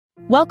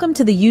Welcome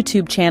to the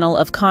YouTube channel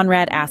of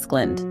Conrad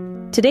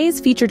Askeland. Today's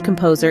featured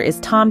composer is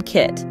Tom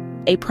Kitt,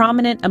 a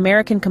prominent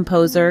American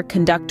composer,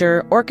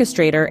 conductor,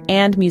 orchestrator,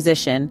 and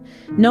musician,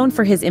 known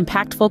for his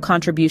impactful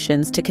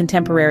contributions to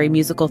contemporary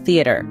musical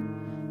theater.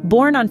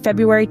 Born on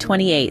February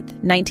 28,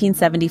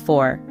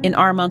 1974, in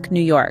Armonk,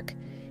 New York,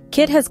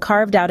 Kitt has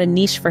carved out a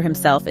niche for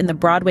himself in the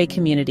Broadway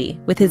community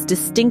with his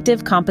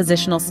distinctive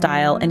compositional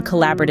style and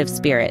collaborative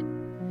spirit.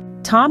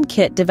 Tom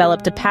Kitt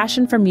developed a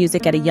passion for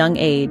music at a young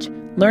age,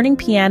 learning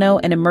piano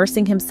and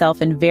immersing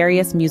himself in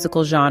various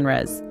musical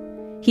genres.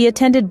 He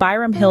attended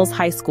Byram Hills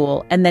High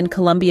School and then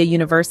Columbia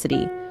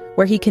University,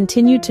 where he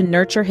continued to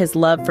nurture his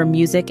love for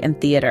music and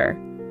theater.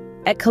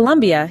 At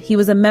Columbia, he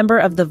was a member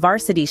of the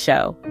Varsity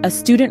Show, a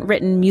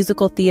student-written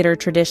musical theater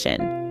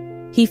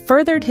tradition. He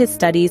furthered his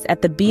studies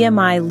at the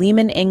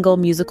Lehman Engel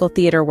musical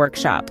theater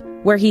workshop,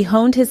 where he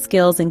honed his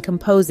skills in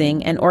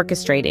composing and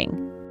orchestrating.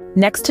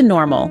 Next to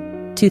Normal,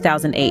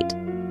 2008.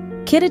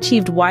 Kitt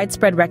achieved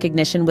widespread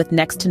recognition with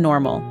Next to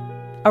Normal,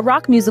 a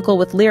rock musical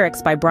with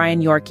lyrics by Brian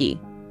Yorkey.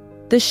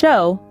 The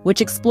show,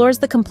 which explores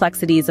the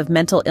complexities of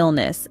mental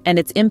illness and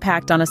its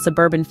impact on a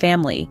suburban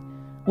family,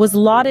 was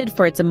lauded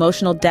for its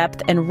emotional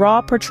depth and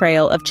raw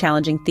portrayal of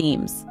challenging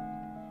themes.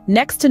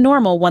 Next to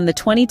Normal won the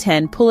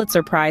 2010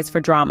 Pulitzer Prize for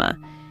Drama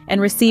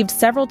and received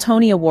several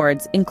Tony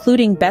Awards,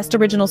 including Best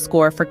Original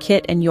Score for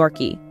Kitt and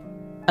Yorkey.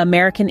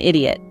 American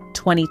Idiot,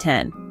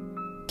 2010.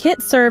 Kitt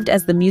served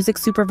as the music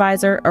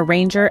supervisor,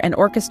 arranger, and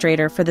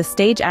orchestrator for the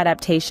stage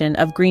adaptation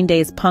of Green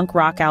Day's punk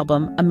rock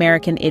album,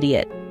 American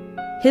Idiot.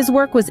 His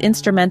work was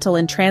instrumental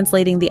in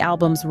translating the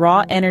album's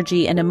raw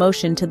energy and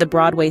emotion to the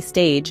Broadway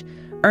stage,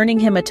 earning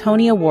him a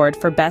Tony Award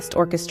for Best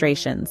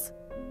Orchestrations.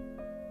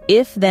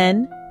 If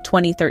Then,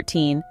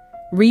 2013,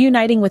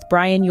 reuniting with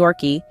Brian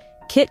Yorkey,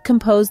 Kitt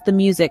composed the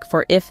music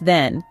for If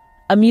Then,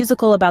 a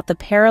musical about the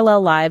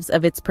parallel lives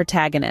of its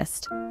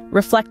protagonist,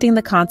 reflecting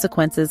the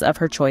consequences of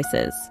her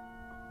choices.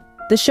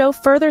 The show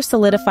further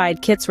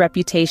solidified Kitt's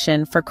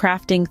reputation for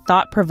crafting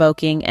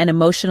thought-provoking and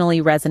emotionally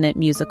resonant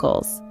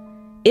musicals.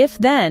 If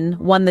Then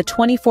won the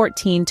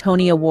 2014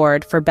 Tony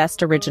Award for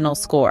Best Original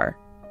Score.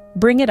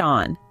 Bring It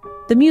On,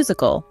 the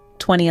musical,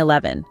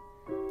 2011.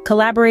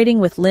 Collaborating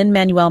with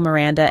Lin-Manuel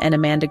Miranda and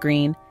Amanda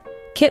Green,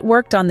 Kitt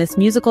worked on this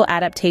musical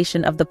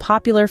adaptation of the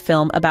popular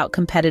film about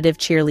competitive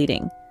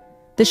cheerleading.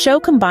 The show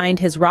combined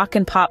his rock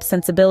and pop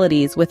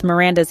sensibilities with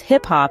Miranda's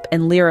hip-hop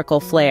and lyrical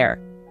flair.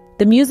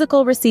 The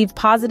musical received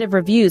positive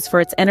reviews for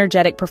its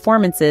energetic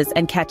performances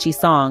and catchy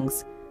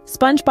songs.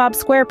 SpongeBob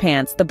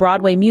SquarePants, the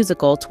Broadway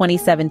musical,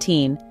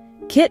 2017.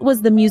 Kitt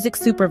was the music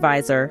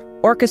supervisor,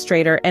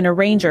 orchestrator, and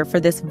arranger for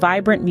this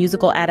vibrant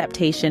musical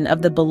adaptation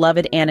of the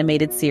beloved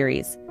animated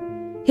series.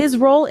 His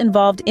role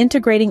involved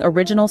integrating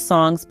original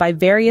songs by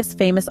various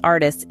famous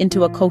artists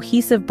into a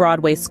cohesive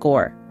Broadway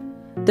score.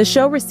 The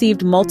show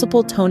received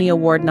multiple Tony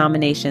Award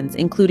nominations,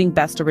 including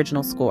Best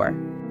Original Score.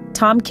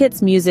 Tom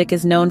Kitt's music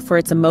is known for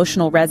its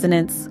emotional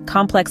resonance,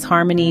 complex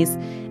harmonies,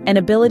 and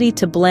ability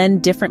to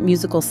blend different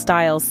musical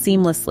styles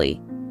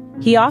seamlessly.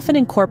 He often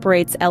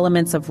incorporates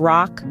elements of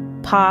rock,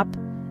 pop,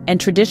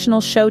 and traditional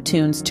show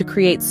tunes to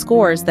create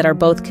scores that are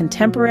both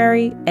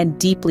contemporary and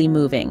deeply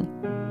moving.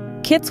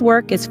 Kitt's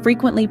work is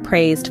frequently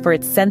praised for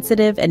its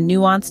sensitive and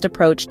nuanced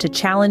approach to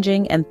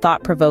challenging and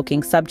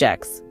thought-provoking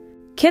subjects.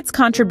 Kitt's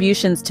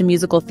contributions to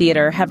musical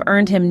theater have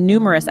earned him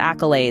numerous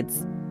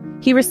accolades.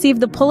 He received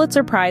the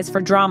Pulitzer Prize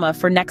for Drama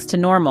for Next to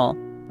Normal,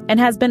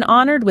 and has been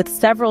honored with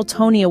several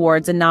Tony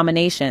Awards and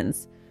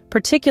nominations,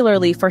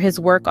 particularly for his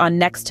work on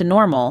Next to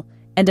Normal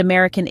and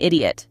American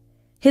Idiot.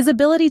 His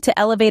ability to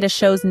elevate a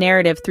show's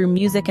narrative through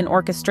music and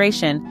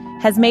orchestration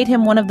has made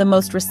him one of the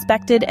most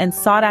respected and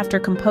sought-after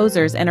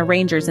composers and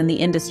arrangers in the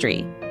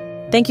industry.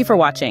 Thank you for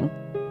watching.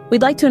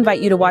 We'd like to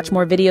invite you to watch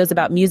more videos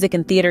about music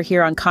and theater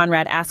here on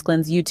Conrad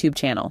Askeland's YouTube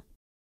channel.